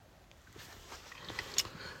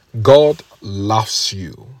God loves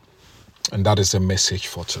you, and that is the message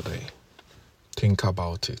for today. Think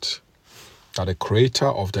about it. That the creator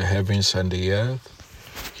of the heavens and the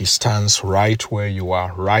earth, he stands right where you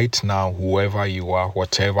are right now, whoever you are,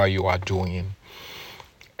 whatever you are doing.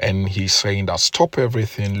 And he's saying that stop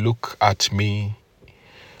everything, look at me,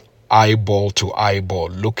 eyeball to eyeball,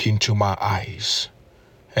 look into my eyes.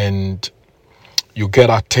 And you get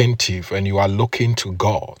attentive and you are looking to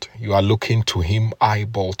God. You are looking to him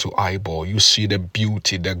eyeball to eyeball. You see the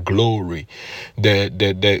beauty, the glory,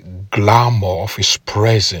 the glamour of his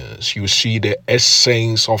presence. You see the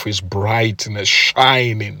essence of his brightness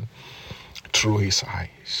shining through his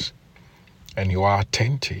eyes. And you are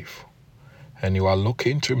attentive. And you are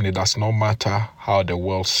looking to him. It does not matter how the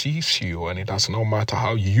world sees you, and it does not matter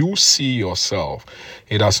how you see yourself.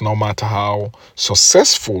 It does not matter how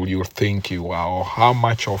successful you think you are, or how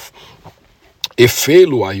much of a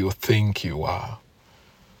failure you think you are.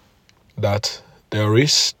 That there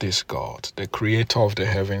is this God, the creator of the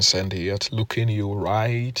heavens and the earth, looking you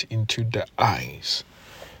right into the eyes.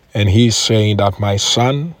 And he's saying that, my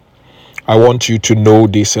son, I want you to know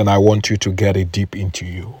this, and I want you to get it deep into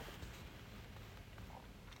you.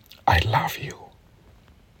 I love you.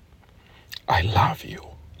 I love you.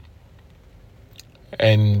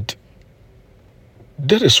 And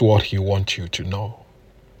that is what he wants you to know.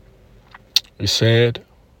 He said,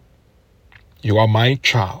 you are my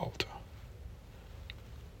child,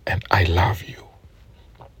 and I love you.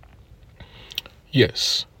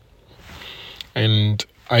 Yes. And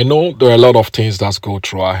I know there are a lot of things that go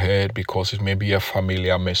through our head because it may be a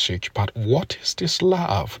familiar message, but what is this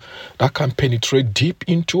love that can penetrate deep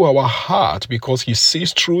into our heart because he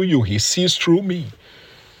sees through you, he sees through me.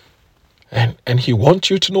 And he wants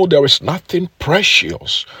you to know there is nothing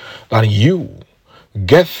precious than you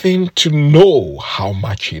getting to know how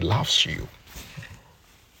much he loves you.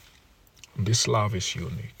 This love is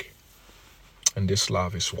unique. And this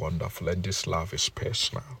love is wonderful. And this love is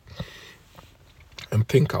personal. And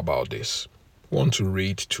think about this. I want to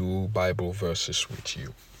read 2 Bible verses with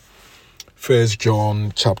you. 1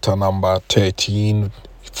 John chapter number 13.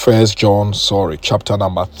 Chapter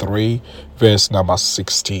number 3, verse number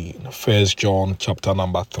 16. 1 John chapter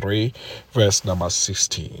number 3, verse number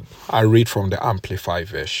 16. I read from the Amplified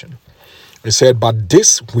version. It said, but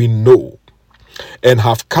this we know and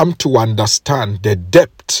have come to understand the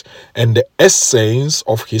depth and the essence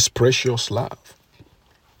of his precious love.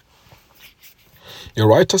 The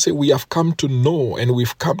writer said we have come to know and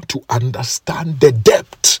we've come to understand the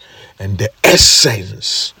depth and the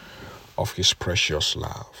essence of his precious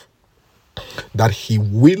love. That he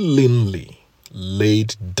willingly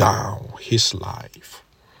laid down his life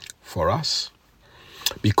for us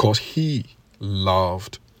because he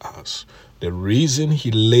loved us. The reason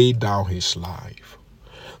he laid down his life,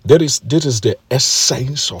 this is the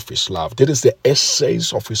essence of his love. That is the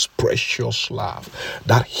essence of his precious love.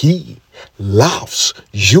 That he loves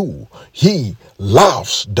you. He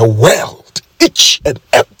loves the world. Each and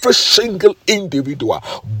every single individual,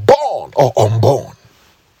 born or unborn.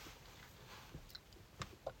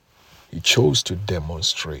 He chose to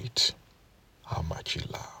demonstrate how much he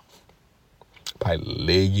loved by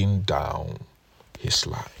laying down his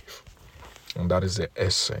life. And that is the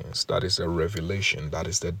essence, that is the revelation, that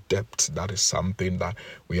is the depth, that is something that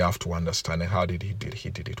we have to understand. And how did he do it? He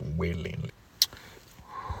did it willingly.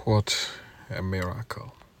 What a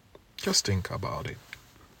miracle. Just think about it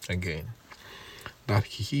again. That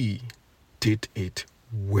he did it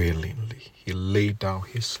willingly. He laid down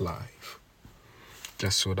his life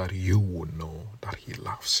just so that you would know that he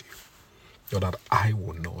loves you. So that I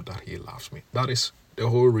would know that he loves me. That is the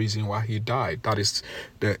whole reason why he died. That is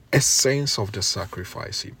the essence of the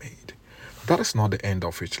sacrifice he made. That is not the end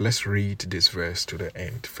of it. Let's read this verse to the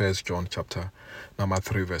end. 1 John chapter number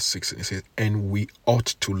 3 verse 6. It says, and we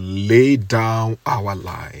ought to lay down our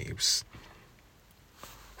lives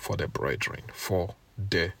for the brethren, for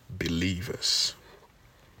the believers.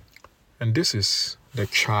 And this is the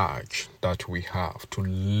charge that we have, to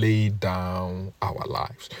lay down our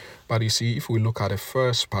lives. But you see, if we look at the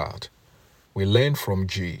first part, we learn from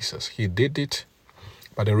Jesus. He did it,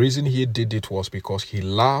 but the reason he did it was because he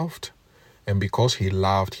loved, and because he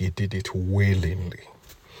loved, he did it willingly.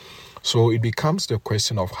 So it becomes the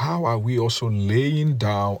question of how are we also laying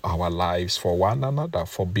down our lives for one another,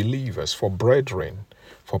 for believers, for brethren,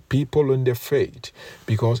 for people in the faith.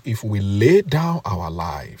 Because if we lay down our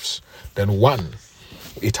lives, then one,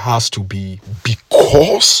 it has to be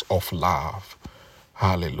because of love.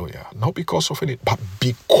 Hallelujah. Not because of any, but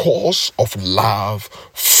because of love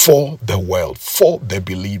for the world, for the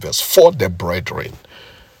believers, for the brethren.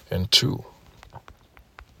 And two,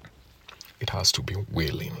 it has to be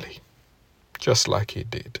willingly. Just like he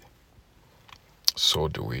did, so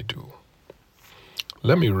do we do.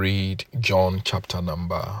 Let me read John chapter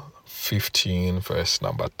number 15, verse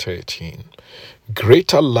number 13.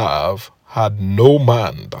 Greater love had no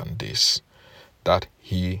man than this, that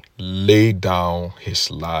he laid down his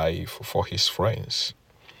life for his friends.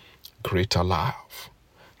 Greater love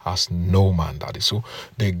has no man that is. So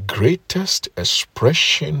the greatest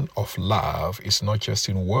expression of love is not just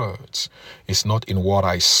in words. It's not in what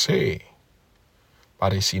I say,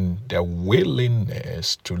 but it's in the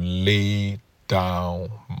willingness to lay down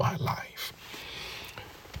my life.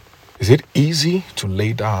 Is it easy to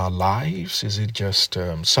lay down our lives? Is it just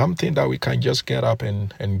something that we can just get up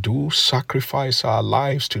and do? Sacrifice our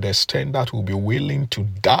lives to the extent that we'll be willing to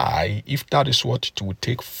die if that is what it would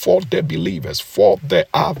take for the believers, for the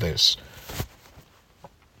others.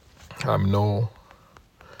 I know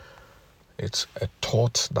it's a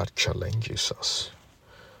thought that challenges us,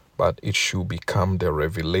 but it should become the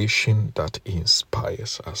revelation that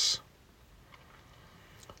inspires us.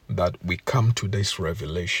 That we come to this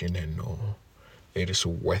revelation and know it is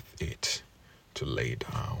worth it to lay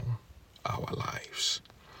down our lives.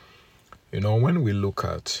 You know, when we look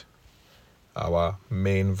at our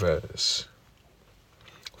main verse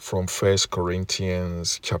from 1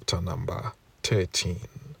 Corinthians chapter number 13,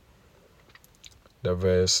 the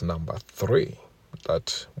verse number 3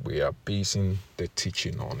 that we are basing the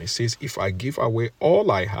teaching on. It says, if I give away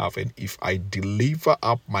all I have and if I deliver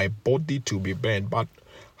up my body to be burned, but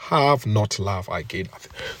have not love, I gain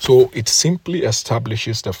nothing. So it simply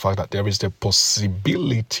establishes the fact that there is the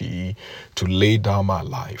possibility to lay down my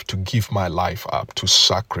life, to give my life up, to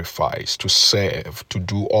sacrifice, to serve, to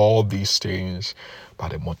do all these things,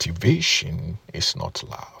 but the motivation is not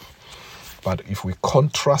love. But if we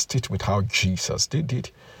contrast it with how Jesus did it,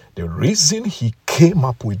 the reason he came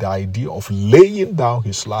up with the idea of laying down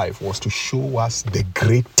his life was to show us the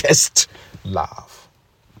greatest love.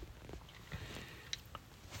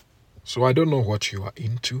 So I don't know what you are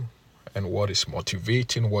into and what is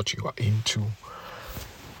motivating what you are into.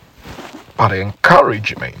 But the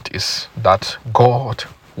encouragement is that God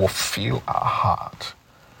will fill our heart.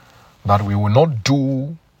 That we will not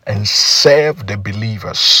do and serve the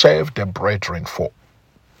believers, serve the brethren for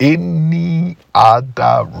any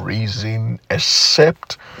other reason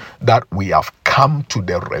except that we have come to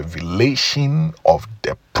the revelation of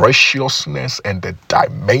the preciousness and the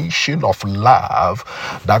dimension of love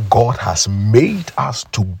that God has made us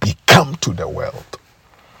to become to the world.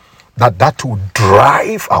 That will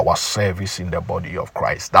drive our service in the body of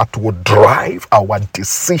Christ. That will drive our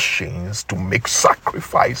decisions to make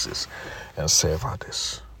sacrifices and serve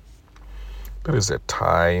others. There is a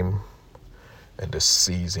time and the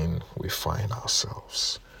season we find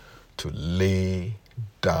ourselves to lay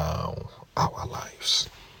down our lives.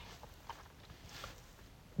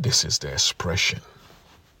 This is the expression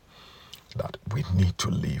that we need to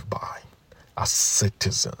live by as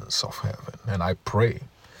citizens of heaven. And I pray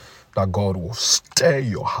that God will stir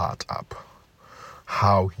your heart up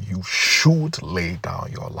how you should lay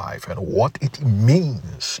down your life and what it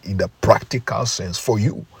means in the practical sense for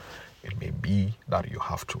you. It may be that you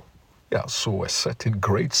have to sow a certain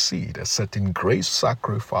great seed, a certain great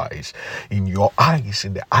sacrifice in your eyes,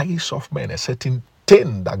 in the eyes of men, a certain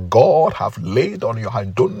thing that God have laid on your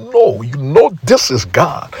hand. Don't know, you know this is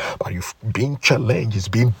God, but you've been challenged, it's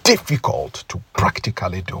been difficult to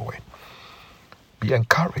practically do it. Be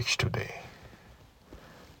encouraged today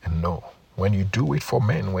and know when you do it for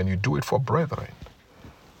men, when you do it for brethren,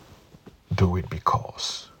 do it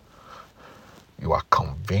because you are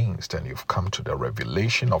convinced and you've come to the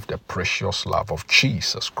revelation of the precious love of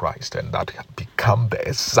Jesus Christ, and that has become the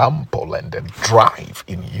example and the drive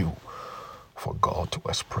in you for God to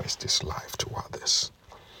express this life to others.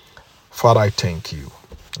 Father, I thank you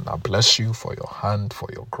and I bless you for your hand, for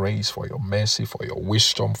your grace, for your mercy, for your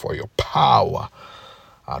wisdom, for your power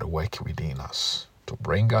at work within us to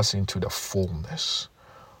bring us into the fullness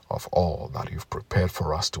of all that you've prepared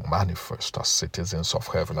for us to manifest as citizens of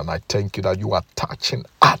heaven. And I thank you that you are touching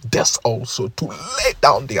others also to lay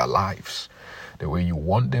down their lives the way you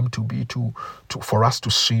want them to be, for us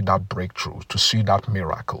to see that breakthrough, to see that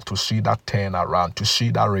miracle, to see that turnaround, to see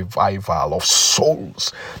that revival of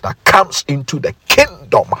souls that comes into the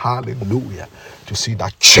kingdom. Hallelujah. To see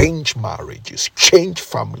that change marriages, change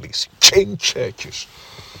families, change churches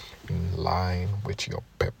in line with your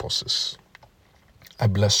purposes. I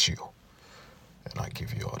bless you and I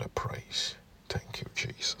give you all the praise. Thank you,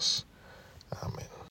 Jesus. Amen.